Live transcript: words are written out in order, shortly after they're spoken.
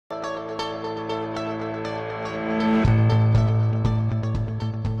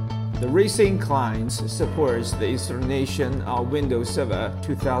The Raysync client supports the installation of Windows Server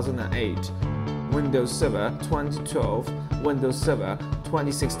 2008, Windows Server 2012, Windows Server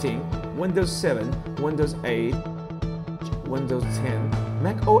 2016, Windows 7, Windows 8, Windows 10,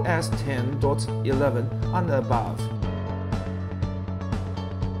 Mac OS 10.11 and above.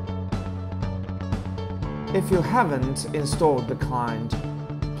 If you haven't installed the client,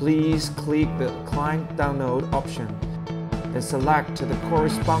 please click the Client Download option, then select the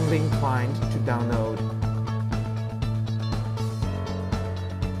corresponding client to download.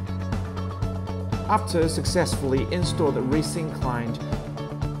 After successfully install the Raysync client,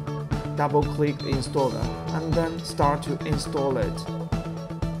 double-click the installer and then start to install it.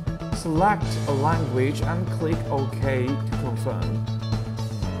 Select a language and click OK to confirm.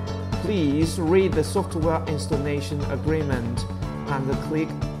 Please read the software installation agreement and click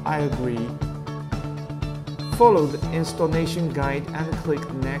I agree. Follow the installation guide and click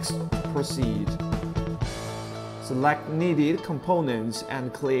Next to proceed. Select needed components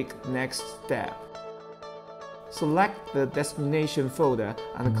and click Next step. Select the destination folder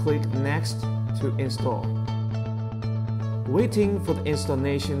and click Next to install. Waiting for the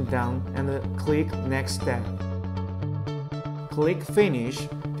installation done and click Next step. Click Finish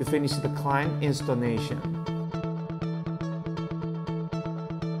to finish the client installation.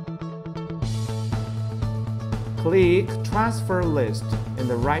 Click Transfer List in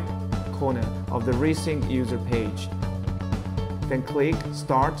the right corner of the Raysync user page. Then click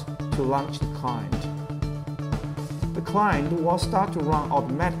Start to launch the client. The client will start to run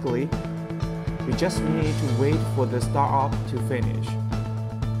automatically. You just need to wait for the startup to finish.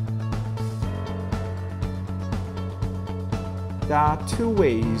 There are two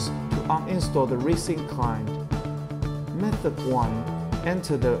ways to uninstall the Raysync client. Method 1.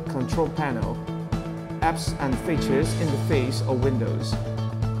 Enter the control panel, Apps and Features interface of Windows.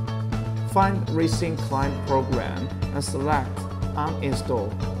 Find Raysync client program and select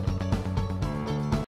Uninstall.